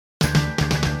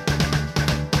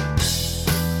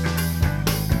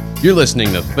You're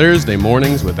listening to Thursday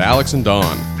Mornings with Alex and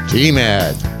Don.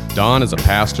 G-Mad. Don is a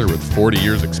pastor with 40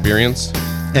 years experience.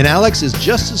 And Alex is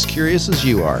just as curious as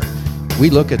you are.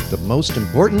 We look at the most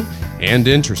important and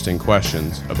interesting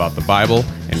questions about the Bible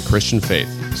and Christian faith.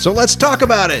 So let's talk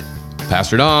about it.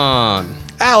 Pastor Don.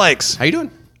 Alex. How you doing?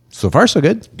 So far, so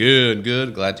good.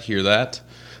 Good. Glad to hear that.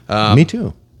 Me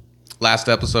too. Last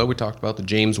episode, we talked about the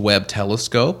James Webb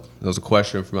Telescope. That was a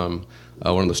question from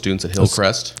one of the students at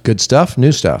Hillcrest. Good stuff,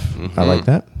 new stuff. Mm-hmm. I like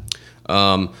that.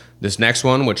 This next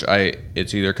one,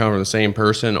 it's either come from the same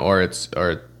person or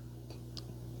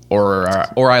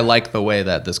I like the way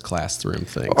that this classroom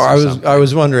thinks. Or I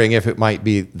was wondering if it might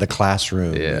be the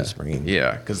classroom.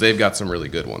 Yeah, because they've got some really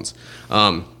good ones.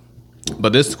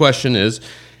 But this question is,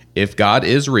 if God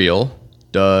is real,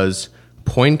 does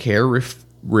Poincare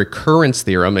recurrence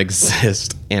theorem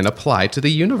exist and apply to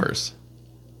the universe?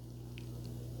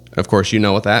 Of course, you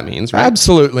know what that means, right?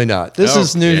 Absolutely not. This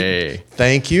is new. Okay.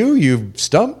 Thank you. You've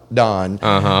stumped Don.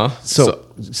 Uh-huh. So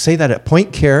say that at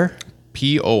Poincare.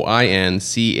 Poincare,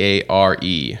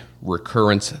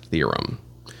 recurrence theorem.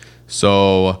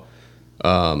 So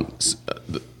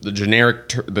the generic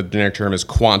term is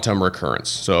quantum recurrence.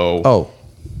 So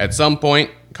at some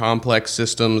point, complex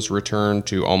systems return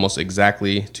to almost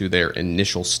exactly to their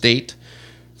initial state.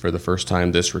 For the first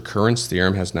time, this recurrence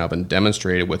theorem has now been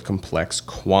demonstrated with complex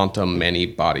quantum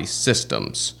many-body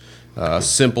systems. A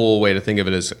simple way to think of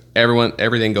it is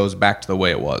everything goes back to the way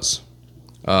it was.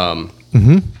 The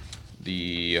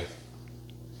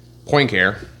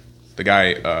Poincare, the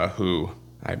guy who,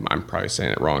 I'm probably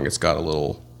saying it wrong, it's got a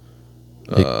little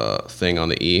thing on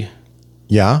the E.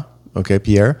 Yeah, okay,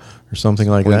 Pierre, or something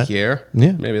like that. Poincare,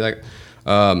 yeah. Maybe like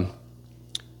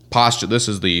postulate. This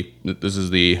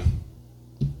is the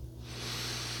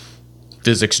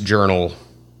physics journal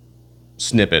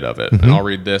snippet of it. And I'll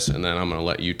read this, and then I'm going to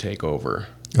let you take over.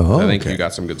 I think you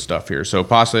got some good stuff here. So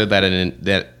postulate that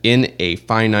in a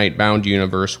finite bound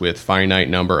universe with finite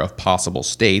number of possible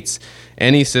states,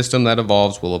 any system that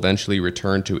evolves will eventually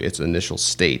return to its initial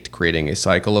state, creating a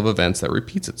cycle of events that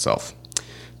repeats itself.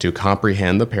 To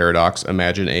comprehend the paradox,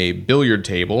 imagine a billiard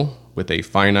table with a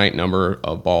finite number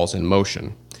of balls in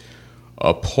motion.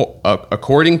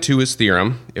 According to his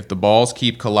theorem, if the balls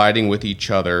keep colliding with each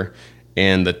other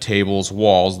and the table's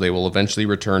walls, they will eventually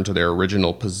return to their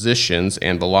original positions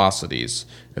and velocities,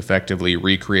 effectively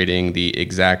recreating the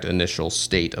exact initial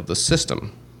state of the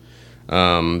system.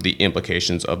 The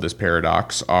implications of this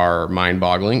paradox are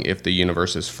mind-boggling. If the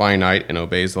universe is finite and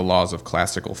obeys the laws of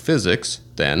classical physics,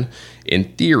 then, in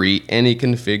theory, any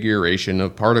configuration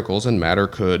of particles and matter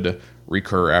could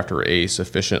recur after a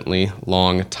sufficiently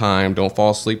long time. Don't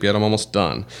fall asleep yet, I'm almost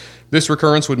done. This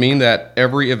recurrence would mean that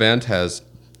every event that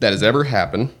has ever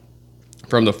happened,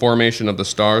 from the formation of the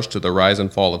stars to the rise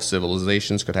and fall of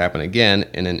civilizations, could happen again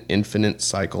in an infinite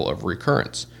cycle of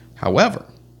recurrence. However,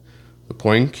 the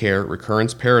Poincare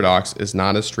recurrence paradox is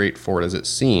not as straightforward as it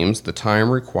seems. The time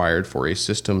required for a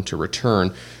system to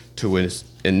return to its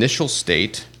initial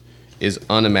state is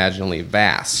unimaginably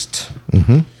vast.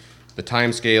 The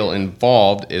time scale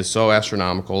involved is so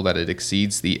astronomical that it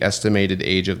exceeds the estimated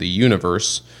age of the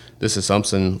universe. This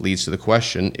assumption leads to the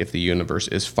question, if the universe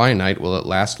is finite, will it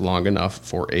last long enough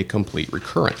for a complete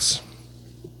recurrence?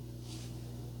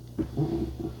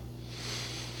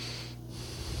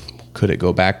 Could it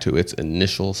go back to its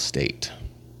initial state?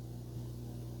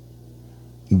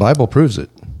 The Bible proves it.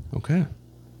 Okay.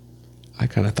 I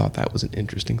kind of thought that was an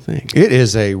interesting thing. It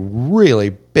is a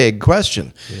really big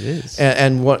question. It is.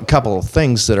 And one couple of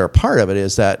things that are part of it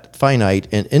is that finite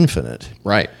and infinite.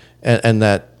 Right. And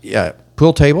that,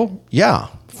 pool table,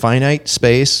 finite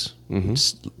space,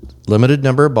 limited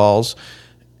number of balls.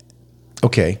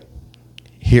 Okay,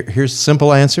 here's a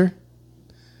simple answer.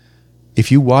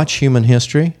 If you watch human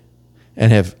history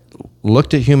and have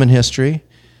looked at human history,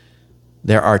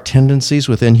 there are tendencies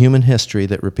within human history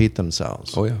that repeat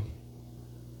themselves. Oh, yeah.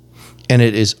 And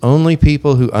it is only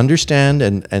people who understand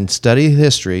and study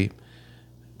history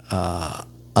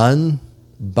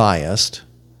unbiased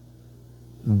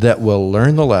that will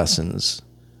learn the lessons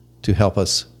to help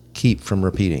us keep from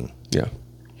repeating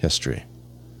history.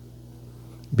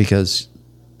 Because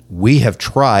we have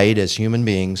tried as human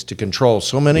beings to control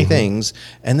so many things,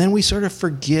 and then we sort of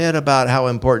forget about how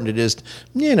important it is,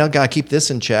 got to keep this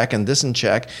in check and this in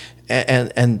check,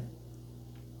 and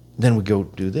then we go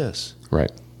do this.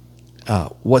 Right.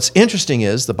 What's interesting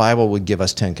is the Bible would give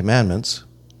us 10 commandments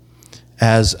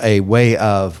as a way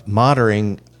of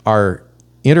monitoring our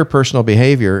interpersonal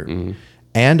behavior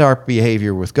and our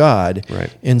behavior with God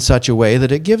in such a way that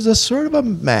it gives us sort of a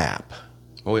map.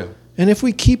 Oh, yeah. And if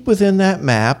we keep within that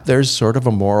map, there's sort of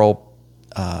a moral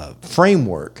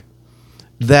framework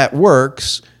that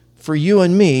works for you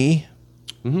and me.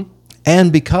 Mm-hmm.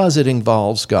 And because it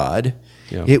involves God,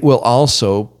 Yeah. it will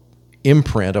also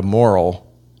imprint a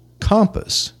moral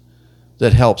compass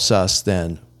that helps us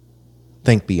then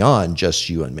think beyond just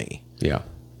you and me. Yeah.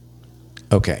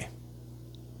 Okay.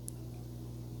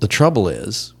 The trouble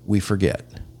is we forget.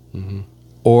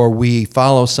 Or we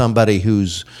follow somebody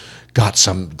who's got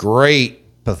some great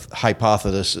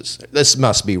hypothesis. This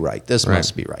must be right. This Right.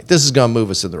 must be right. This is going to move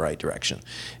us in the right direction.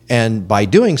 And by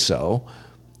doing so,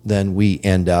 then we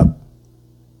end up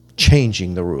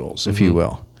changing the rules, if you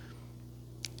will.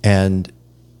 And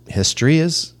history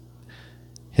is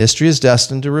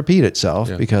destined to repeat itself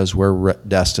because we're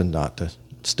destined not to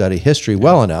study history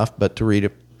well enough, but to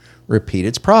repeat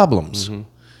its problems.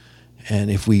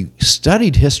 And if we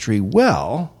studied history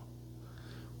well,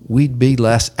 we'd be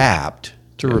less apt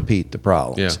to repeat the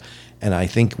problems. Yeah. And I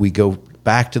think we go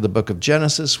back to the book of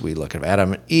Genesis. We look at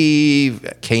Adam and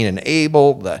Eve, Cain and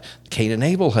Abel. Cain and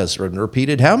Abel has been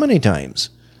repeated how many times?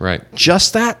 Right.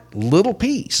 Just that little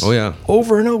piece. Oh, yeah.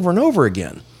 Over and over and over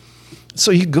again.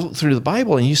 So you go through the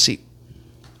Bible and you see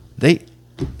they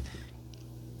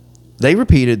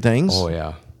repeated things. Oh,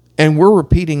 yeah. And we're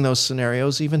repeating those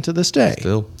scenarios even to this day.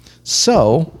 Still.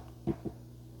 So,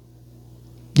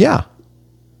 yeah,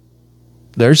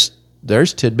 there's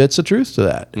tidbits of truth to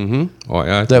that Mm-hmm. Oh,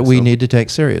 yeah. I that think we so. need to take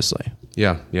seriously.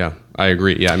 Yeah. Yeah. I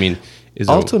agree. Yeah. I mean,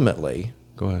 Ultimately,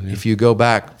 go ahead. Yeah. if you go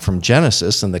back from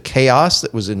Genesis and the chaos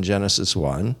that was in Genesis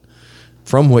 1,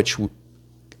 from which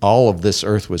all of this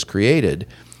earth was created,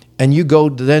 and you go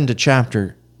then to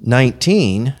chapter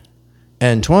 19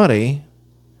 and 20,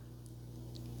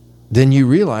 then you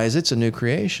realize it's a new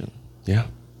creation. Yeah.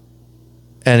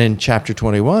 And in chapter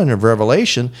 21 of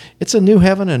Revelation, it's a new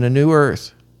heaven and a new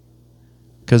earth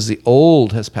because the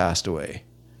old has passed away.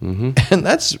 Mm-hmm. And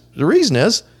that's the reason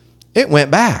is it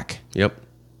went back Yep.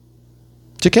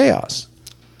 to chaos.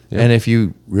 Yep. And if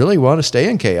you really want to stay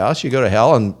in chaos, you go to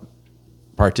hell and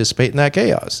participate in that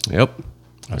chaos. Yep.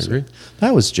 I agree.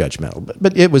 That was judgmental,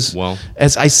 but it was, Well-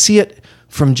 as I see it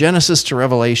from Genesis to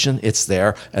Revelation, it's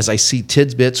there. As I see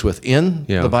tidbits within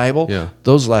Yeah. the Bible, Yeah.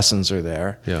 those lessons are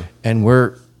there. Yeah. And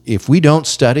if we don't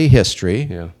study history,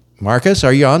 Yeah. Marcus,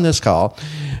 are you on this call?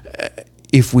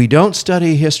 If we don't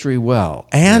study history well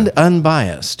and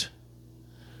unbiased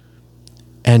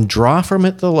and draw from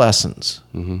it the lessons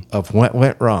of what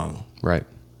went wrong, Right.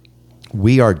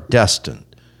 we are destined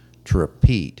to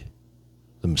repeat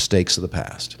the mistakes of the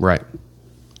past. Right.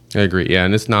 I agree. Yeah,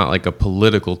 and it's not like a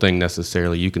political thing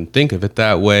necessarily. You can think of it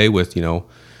that way with,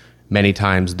 many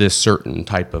times this certain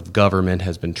type of government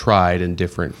has been tried in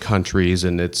different countries,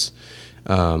 and it's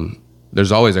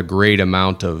there's always a great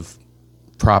amount of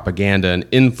propaganda and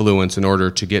influence in order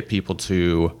to get people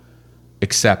to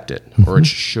accept it, or it's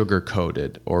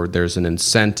sugar-coated, or there's an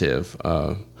incentive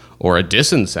or a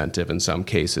disincentive in some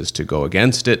cases to go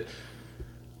against it.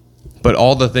 But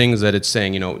all the things that it's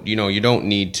saying, you don't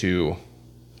need to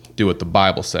do what the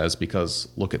Bible says because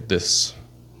look at this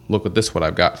what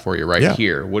I've got for you right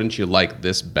here. Wouldn't you like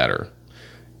this better?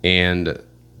 And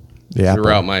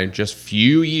throughout my just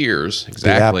few years,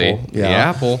 exactly, the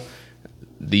apple,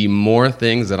 the more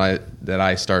things that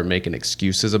I start making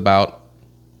excuses about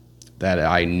that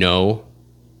I know.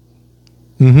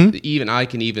 Even I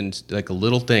can like a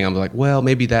little thing. I'm like, well,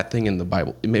 maybe that thing in the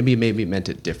Bible, maybe meant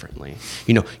it differently.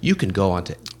 You can go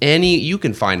onto you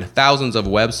can find thousands of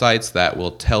websites that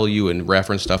will tell you and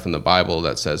reference stuff in the Bible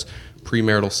that says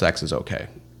premarital sex is okay.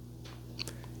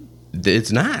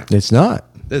 It's not. It's not.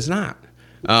 It's not.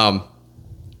 But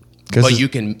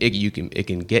it can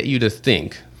get you to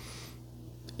think,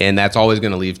 and that's always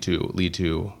going to lead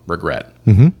to regret.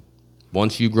 Mm-hmm.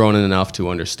 Once you've grown enough to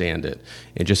understand it,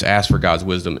 and just ask for God's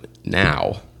wisdom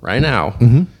right now,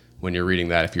 when you're reading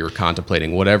that, if you're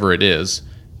contemplating whatever it is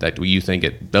that you think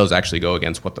it does actually go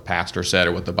against what the pastor said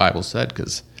or what the Bible said,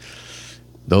 because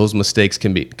those mistakes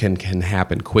can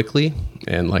happen quickly,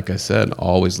 and like I said,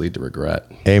 always lead to regret.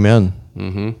 Amen.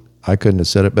 Mm-hmm. I couldn't have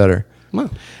said it better.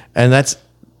 Well, And that's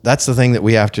the thing that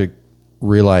we have to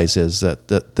realize is that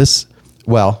this,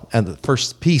 and the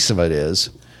first piece of it is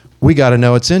we got to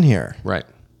know it's in here. right.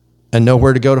 And know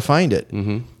where to go to find it.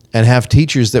 Mm-hmm. And have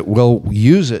teachers that will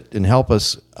use it and help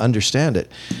us understand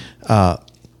it.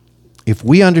 If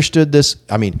we understood this,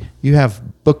 you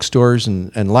have bookstores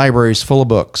and libraries full of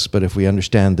books, but if we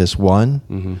understand this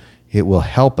one, it will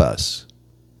help us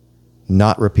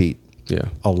not repeat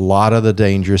a lot of the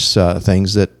dangerous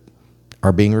things that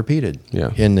are being repeated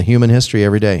in the human history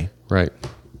every day. Right.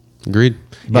 Agreed.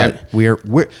 But we're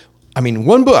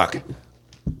one book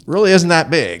really isn't that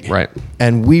big. Right.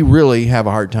 And we really have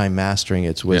a hard time mastering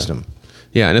its wisdom.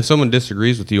 Yeah, and if someone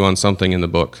disagrees with you on something in the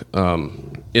book,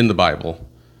 in the Bible,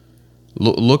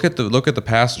 look at the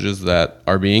passages that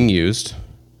are being used.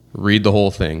 Read the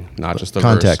whole thing, not just the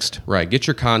context. Verse. Right. Get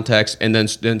your context, and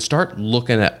then start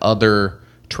looking at other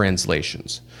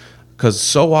translations, because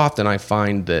so often I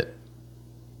find that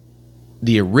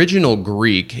the original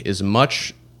Greek is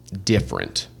much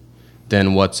different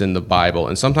than what's in the Bible,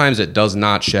 and sometimes it does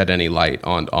not shed any light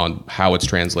on how it's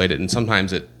translated, and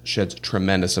sometimes it sheds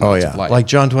tremendous amounts of light. Like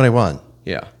John 21.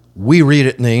 Yeah. We read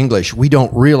it in the English. We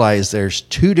don't realize there's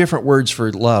two different words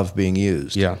for love being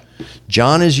used. Yeah.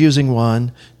 John is using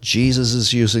one. Jesus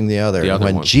is using the other.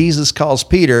 When one. Jesus calls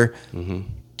Peter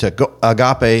to go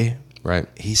agape, Right.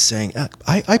 he's saying,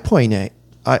 I poine,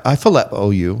 I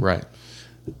phileo you. Right.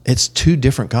 It's two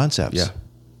different concepts. Yeah.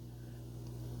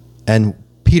 And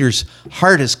Peter's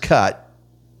heart is cut.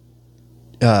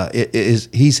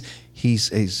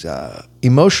 He's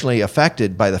emotionally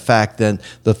affected by the fact that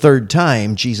the third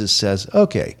time Jesus says,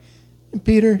 "Okay,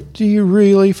 Peter, do you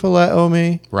really phileo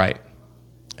me?" Right.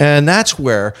 And that's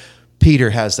where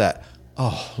Peter has that,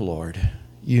 "Oh Lord,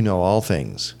 you know all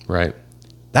things." Right.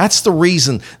 That's the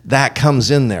reason that comes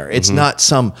in there. It's not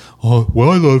some, "Oh, well,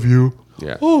 I love you."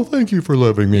 Yeah. "Oh, thank you for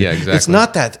loving me." Yeah, exactly. It's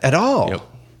not that at all. Yep.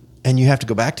 And you have to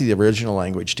go back to the original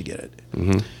language to get it.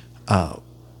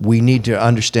 We need to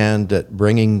understand that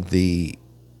bringing the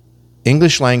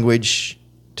English language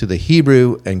to the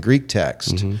Hebrew and Greek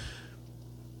text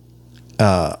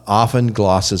often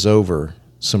glosses over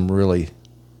some really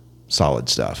solid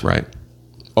stuff. Right.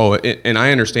 Oh, and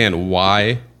I understand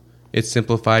why it's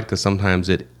simplified, because sometimes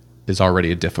it is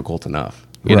already difficult enough.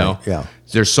 You know? Yeah.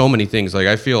 There's so many things. Like,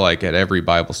 I feel like at every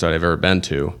Bible study I've ever been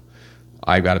to,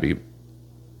 I got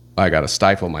to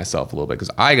stifle myself a little bit,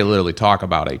 because I could literally talk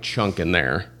about a chunk in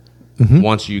there.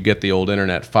 Once you get the old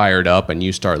internet fired up and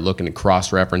you start looking at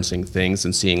cross-referencing things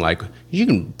and seeing, like, you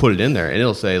can put it in there and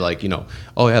it'll say, like,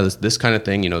 oh yeah, this kind of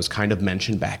thing, is kind of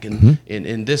mentioned back in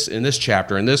this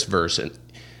chapter, in this verse,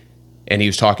 and he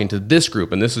was talking to this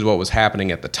group, and this is what was happening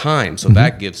at the time. So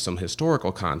that gives some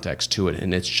historical context to it,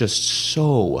 and it's just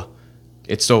so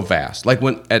vast. Like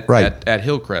when at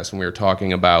Hillcrest, when we were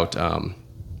talking about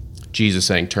Jesus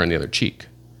saying, "Turn the other cheek."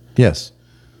 Yes.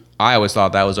 I always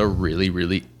thought that was a really,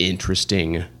 really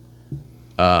interesting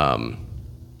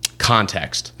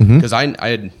context, because I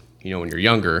had, when you're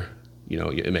younger,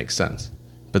 it makes sense.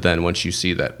 But then once you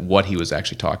see that what he was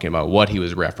actually talking about, what he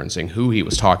was referencing, who he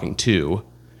was talking to,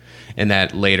 and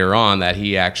that later on that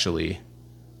he actually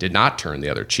did not turn the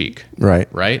other cheek,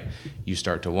 right? You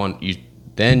start to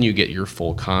then you get your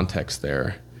full context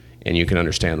there, and you can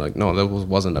understand, like, no, that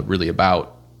wasn't really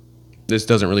about. This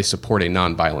doesn't really support a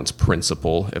nonviolence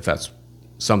principle. If that's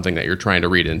something that you're trying to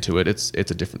read into it, it's a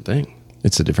different thing.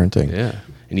 It's a different thing. Yeah,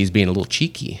 and he's being a little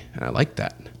cheeky, and I like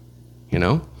that.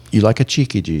 You like a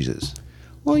cheeky Jesus.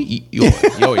 Well,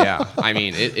 yeah. I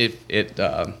mean,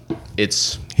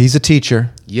 it's. He's a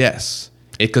teacher. Yes,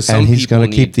 and he's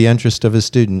going to keep the interest of his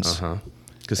students.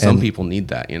 Because some people need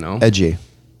that, Edgy.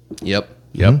 Yep.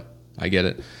 I get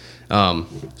it.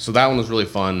 So that one was really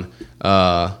fun.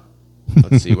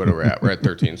 Let's see, what are we at? We're at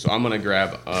 13. So I'm going to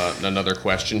grab another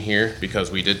question here, because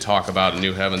we did talk about a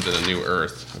new heavens and a new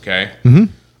earth, okay?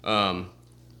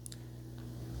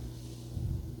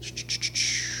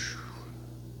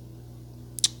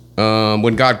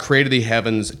 When God created the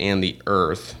heavens and the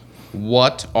earth,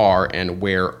 what are and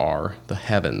where are the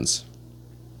heavens?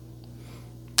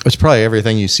 It's probably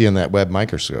everything you see in that Webb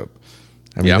microscope.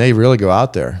 I mean, they really go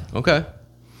out there. Okay.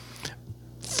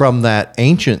 From that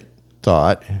ancient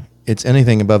thought, it's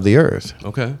anything above the earth.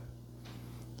 Okay.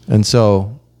 And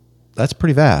so that's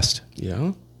pretty vast.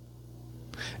 Yeah.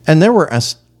 And there were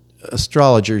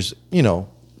astrologers,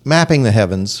 mapping the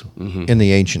heavens in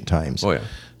the ancient times. Oh, yeah.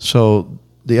 So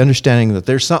the understanding that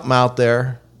there's something out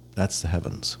there, that's the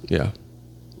heavens. Yeah.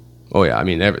 Oh, yeah. I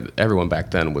mean, everyone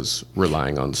back then was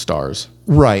relying on the stars.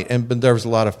 Right. But there was a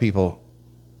lot of people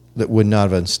that would not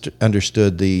have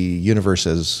understood the universe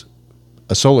as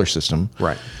a solar system.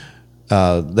 Right.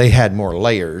 They had more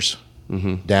layers.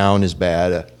 Down is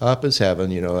bad, up is heaven,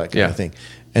 that kind of thing.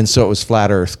 And so it was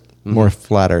flat earth, more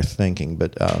flat earth thinking.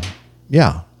 But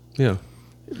yeah.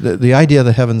 The idea of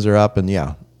the heavens are up, and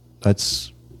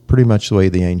that's pretty much the way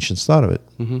the ancients thought of it.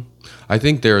 I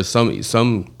think there are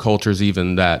some cultures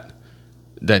even that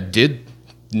did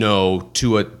know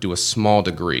to a small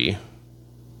degree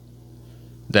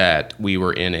that we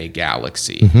were in a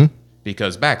galaxy.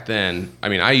 Because back then, I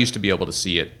mean, I used to be able to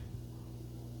see it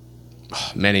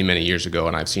many, many years ago,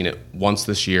 and I've seen it once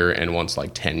this year and once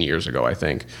like 10 years ago, I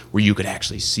think, where you could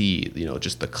actually see,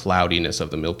 just the cloudiness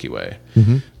of the Milky Way.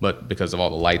 But because of all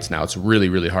the lights now, it's really,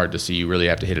 really hard to see. You really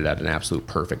have to hit it at an absolute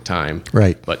perfect time.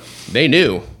 Right. But they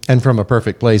knew. And from a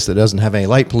perfect place that doesn't have any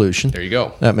light pollution. There you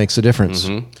go. That makes a difference.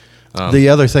 The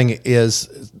other thing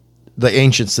is the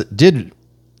ancients that did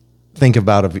think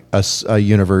about a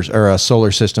universe or a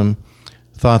solar system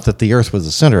thought that the Earth was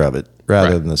the center of it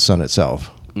rather than the sun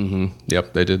itself.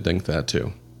 Yep, they did think that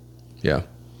too. Yeah.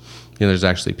 There's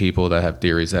actually people that have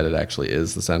theories that it actually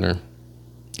is the center.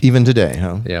 Even today,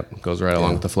 huh? Yep, goes right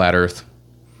along with the flat Earth.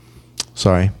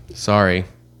 Sorry. I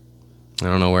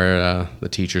don't know where the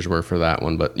teachers were for that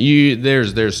one, but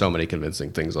there's so many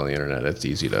convincing things on the internet. It's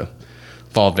easy to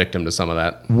fall victim to some of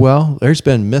that. Well, there's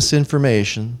been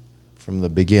misinformation from the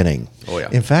beginning. Oh, yeah.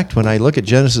 In fact, when I look at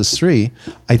Genesis 3,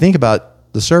 I think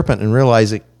about the serpent and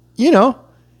realizing,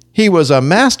 he was a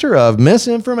master of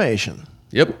misinformation.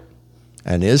 Yep.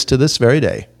 And is to this very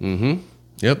day.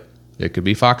 Yep. It could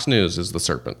be Fox News as the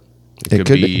serpent. It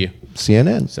could be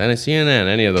CNN. CNN,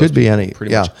 any of those. Could be any.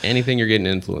 Pretty much anything you're getting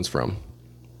influence from.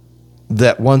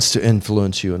 That wants to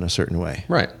influence you in a certain way.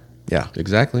 Right. Yeah.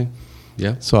 Exactly.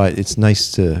 Yeah. So it's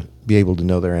nice to be able to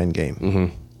know their end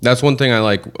game. That's one thing I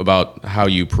like about how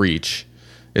you preach.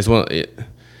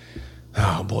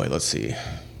 Oh boy, let's see.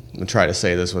 I'm gonna try to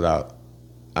say this without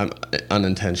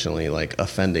unintentionally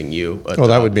offending you. But,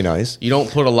 that would be nice. You don't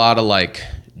put a lot of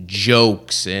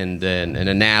jokes and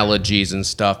analogies and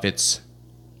stuff. It's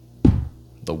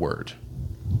the word.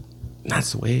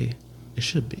 That's the way it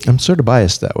should be. I'm sort of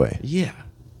biased that way. Yeah,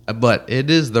 but it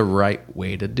is the right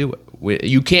way to do it.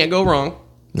 You can't go wrong.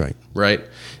 Right.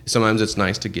 Sometimes it's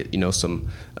nice to get some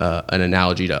an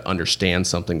analogy to understand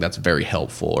something that's very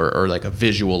helpful, or like a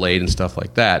visual aid and stuff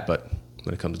like that. But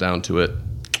when it comes down to it,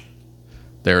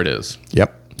 there it is.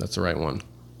 Yep, that's the right one.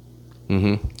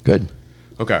 Good.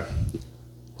 Okay.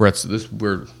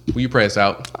 Will you pray us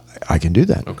out? I can do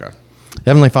that. Okay.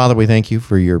 Heavenly Father, we thank you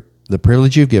for the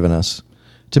privilege you've given us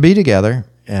to be together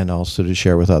and also to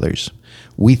share with others.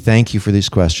 We thank you for these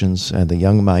questions and the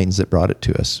young minds that brought it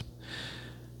to us.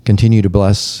 Continue to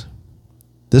bless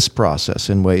this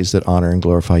process in ways that honor and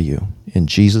glorify you. In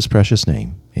Jesus' precious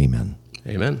name, amen.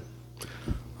 Amen.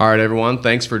 All right, everyone.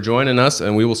 Thanks for joining us,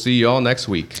 and we will see you all next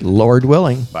week. Lord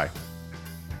willing. Bye.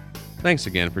 Thanks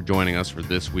again for joining us for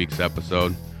this week's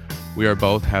episode. We are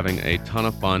both having a ton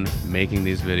of fun making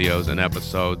these videos and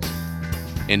episodes.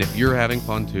 And if you're having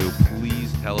fun too,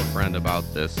 please tell a friend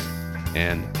about this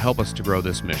and help us to grow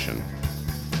this mission.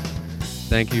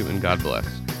 Thank you, and God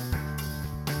bless.